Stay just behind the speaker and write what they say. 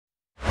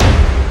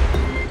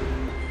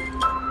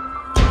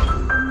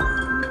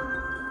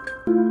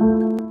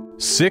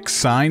6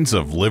 signs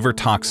of liver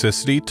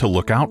toxicity to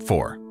look out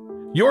for.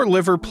 Your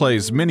liver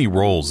plays many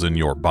roles in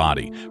your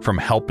body, from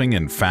helping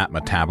in fat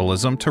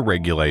metabolism to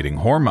regulating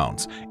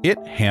hormones.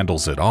 It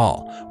handles it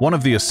all. One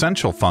of the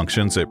essential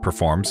functions it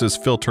performs is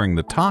filtering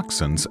the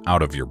toxins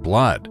out of your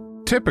blood.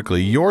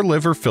 Typically, your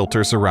liver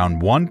filters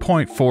around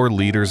 1.4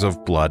 liters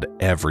of blood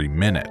every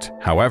minute.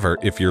 However,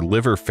 if your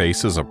liver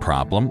faces a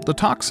problem, the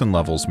toxin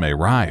levels may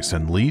rise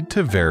and lead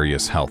to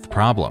various health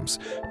problems.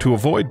 To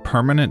avoid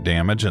permanent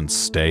damage and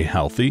stay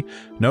healthy,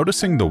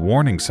 noticing the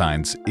warning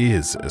signs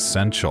is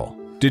essential.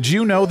 Did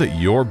you know that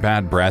your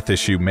bad breath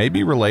issue may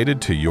be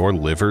related to your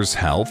liver's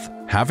health?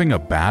 Having a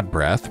bad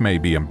breath may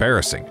be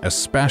embarrassing,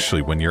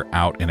 especially when you're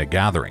out in a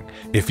gathering.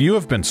 If you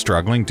have been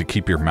struggling to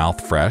keep your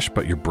mouth fresh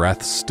but your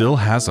breath still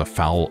has a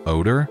foul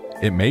odor,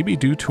 it may be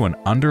due to an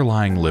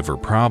underlying liver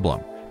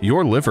problem.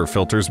 Your liver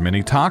filters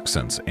many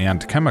toxins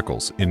and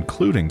chemicals,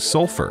 including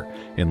sulfur.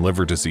 In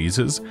liver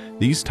diseases,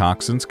 these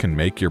toxins can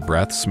make your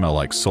breath smell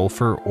like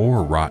sulfur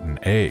or rotten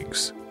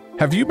eggs.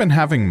 Have you been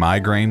having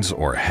migraines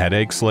or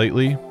headaches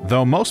lately?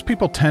 Though most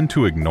people tend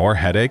to ignore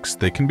headaches,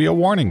 they can be a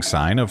warning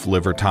sign of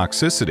liver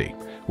toxicity.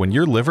 When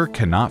your liver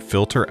cannot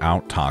filter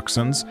out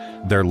toxins,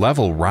 their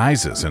level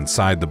rises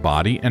inside the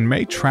body and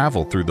may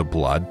travel through the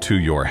blood to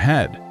your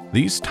head.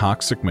 These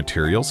toxic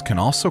materials can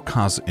also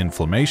cause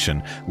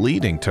inflammation,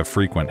 leading to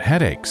frequent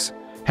headaches.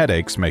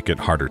 Headaches make it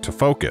harder to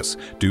focus,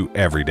 do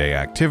everyday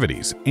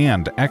activities,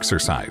 and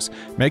exercise,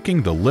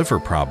 making the liver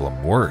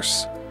problem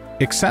worse.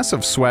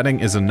 Excessive sweating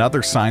is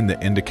another sign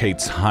that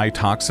indicates high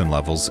toxin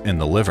levels in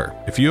the liver.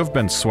 If you have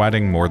been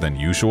sweating more than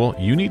usual,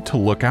 you need to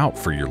look out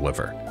for your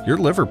liver. Your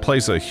liver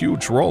plays a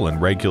huge role in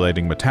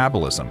regulating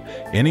metabolism.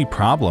 Any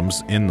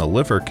problems in the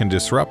liver can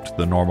disrupt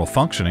the normal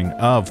functioning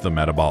of the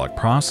metabolic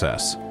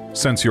process.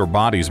 Since your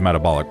body's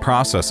metabolic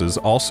processes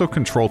also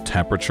control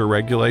temperature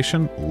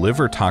regulation,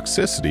 liver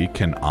toxicity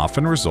can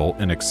often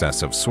result in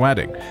excessive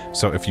sweating.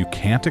 So if you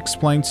can't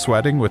explain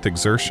sweating with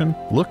exertion,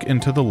 look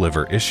into the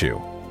liver issue.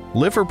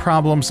 Liver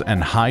problems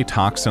and high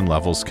toxin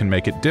levels can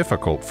make it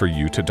difficult for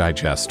you to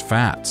digest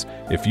fats.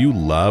 If you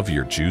love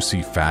your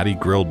juicy, fatty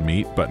grilled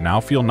meat but now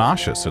feel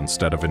nauseous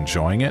instead of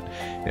enjoying it,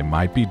 it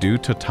might be due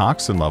to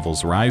toxin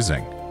levels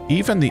rising.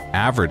 Even the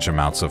average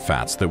amounts of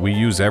fats that we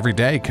use every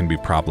day can be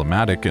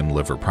problematic in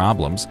liver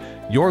problems.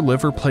 Your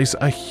liver plays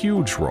a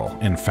huge role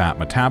in fat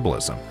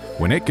metabolism.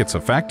 When it gets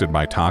affected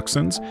by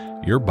toxins,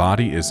 your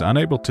body is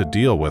unable to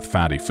deal with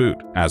fatty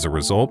food. As a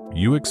result,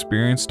 you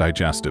experience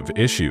digestive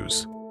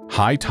issues.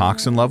 High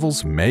toxin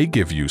levels may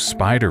give you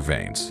spider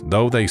veins.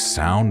 Though they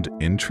sound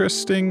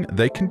interesting,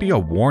 they can be a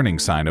warning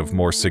sign of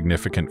more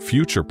significant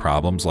future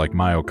problems like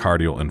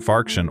myocardial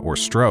infarction or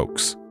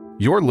strokes.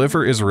 Your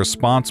liver is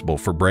responsible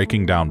for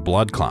breaking down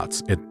blood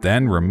clots. It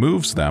then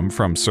removes them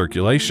from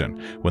circulation.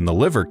 When the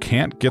liver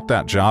can't get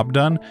that job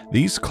done,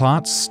 these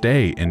clots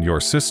stay in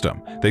your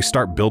system. They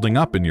start building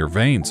up in your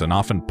veins and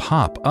often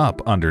pop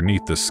up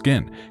underneath the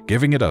skin,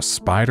 giving it a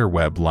spider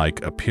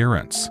web-like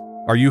appearance.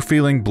 Are you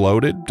feeling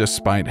bloated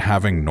despite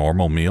having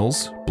normal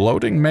meals?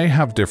 Bloating may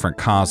have different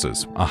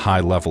causes. A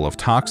high level of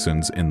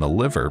toxins in the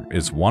liver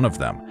is one of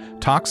them.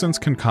 Toxins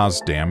can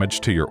cause damage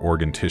to your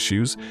organ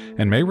tissues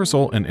and may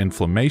result in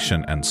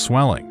inflammation and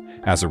swelling.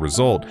 As a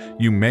result,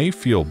 you may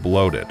feel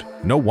bloated.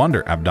 No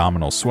wonder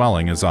abdominal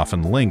swelling is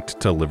often linked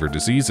to liver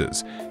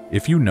diseases.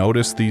 If you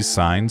notice these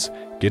signs,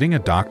 getting a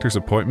doctor's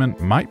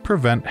appointment might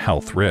prevent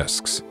health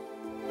risks.